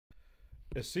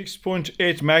A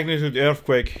 6.8 magnitude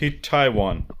earthquake hit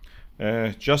Taiwan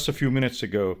just a few minutes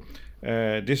ago.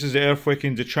 This is the earthquake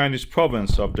in the Chinese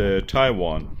province of the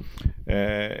Taiwan,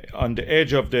 on the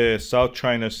edge of the South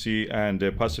China Sea and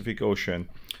the Pacific Ocean,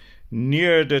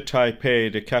 near the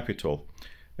Taipei, the capital,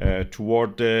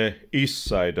 toward the east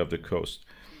side of the coast.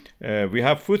 We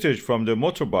have footage from the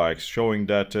motorbikes showing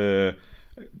that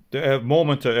the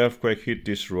moment the earthquake hit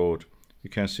this road, you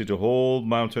can see the whole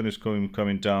mountain is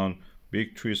coming down,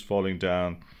 big trees falling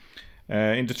down.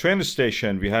 In the train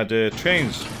station, we had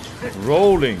trains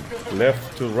rolling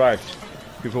left to right.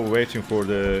 People waiting for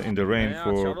in the rain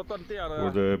for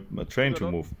the train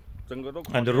to move.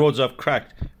 And the roads have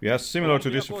cracked. We had similar to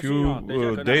this a few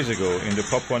days ago in the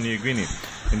Papua New Guinea.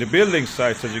 In the building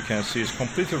sites, as you can see, it's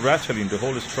completely rattling the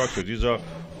whole structure. These are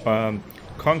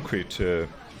concrete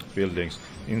buildings.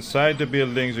 Inside the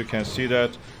buildings, you can see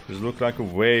that it looks like a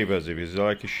wave, as if it's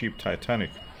like a ship Titanic.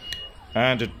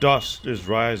 And the dust is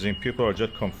rising. People are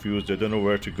just confused. They don't know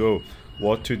where to go,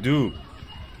 what to do.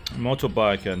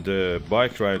 Motorbike and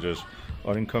bike riders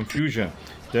are in confusion.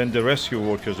 Then the rescue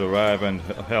workers arrive and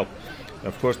help.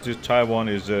 Of course, this Taiwan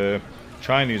is a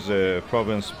Chinese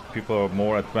province. People are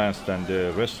more advanced than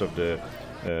the rest of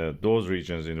those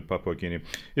regions in the Papua Guinea.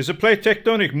 It's a plate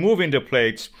tectonic moving the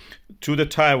plates to the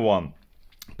Taiwan.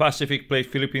 Pacific plate,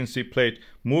 Philippine Sea plate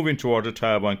moving toward the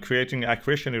Taiwan, creating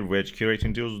accretionary wedge,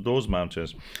 creating those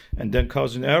mountains, and then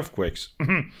causing earthquakes.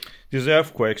 These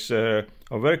earthquakes are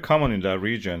very common in that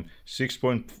region.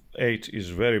 6.8 is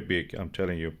very big, I'm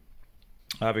telling you.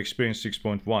 I've experienced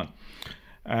 6.1.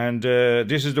 And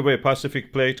this is the way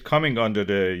Pacific plate coming under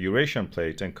the Eurasian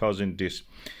plate and causing this.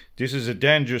 This is a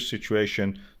dangerous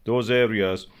situation. Those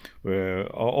areas are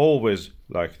always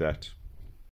like that.